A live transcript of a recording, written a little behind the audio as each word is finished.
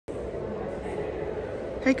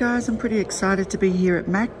Hey guys, I'm pretty excited to be here at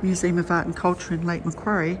MAC, Museum of Art and Culture in Lake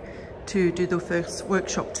Macquarie, to do the first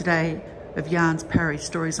workshop today of Yarns Parai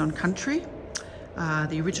Stories on Country.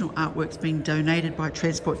 The original artwork's being donated by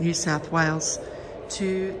Transport New South Wales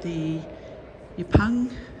to the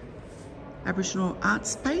Yapung Aboriginal Art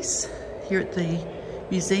Space here at the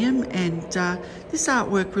museum, and this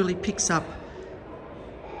artwork really picks up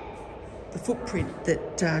the footprint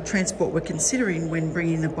that Transport were considering when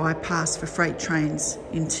bringing the bypass for freight trains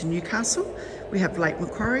into Newcastle. We have Lake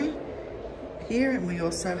Macquarie here, and we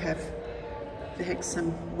also have the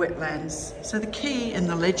Hexham wetlands. So the key and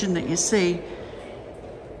the legend that you see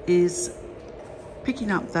is picking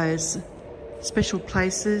up those special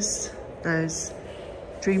places, those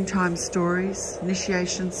Dreamtime stories,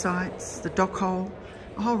 initiation sites, the dock hole,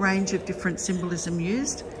 a whole range of different symbolism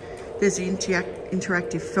used. There's the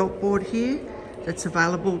interactive felt board here that's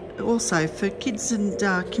available also for kids and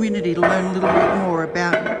community to learn a little bit more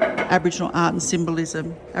about Aboriginal art and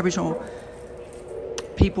symbolism. Aboriginal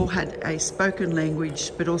people had a spoken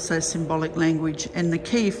language but also symbolic language, and the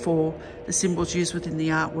key for the symbols used within the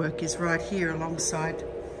artwork is right here alongside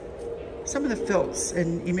some of the felts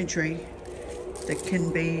and imagery that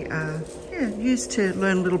can be used to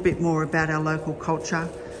learn a little bit more about our local culture.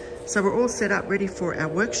 So we're all set up ready for our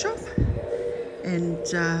workshop, and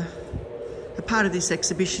a part of this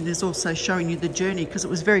exhibition is also showing you the journey, because it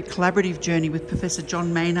was a very collaborative journey with Professor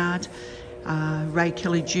John Maynard, Ray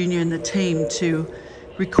Kelly Jr. and the team to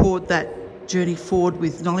record that journey forward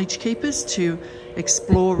with knowledge keepers to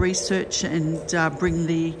explore, research and bring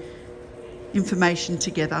the information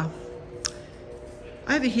together.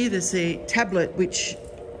 Over here there's a tablet which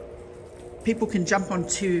people can jump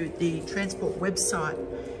onto the Transport website,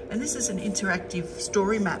 and this is an interactive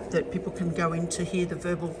story map that people can go in to hear the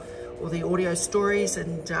verbal or the audio stories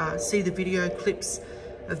and see the video clips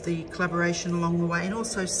of the collaboration along the way, and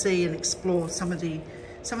also see and explore some of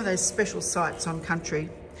those special sites on country.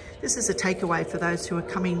 This is a takeaway for those who are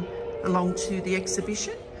coming along to the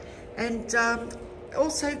exhibition, and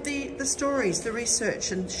also the stories, the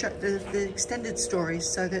research, and the extended stories,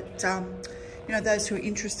 so that those who are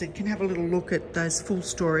interested can have a little look at those full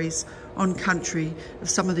stories on country of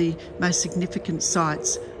some of the most significant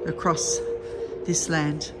sites across this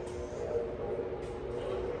land.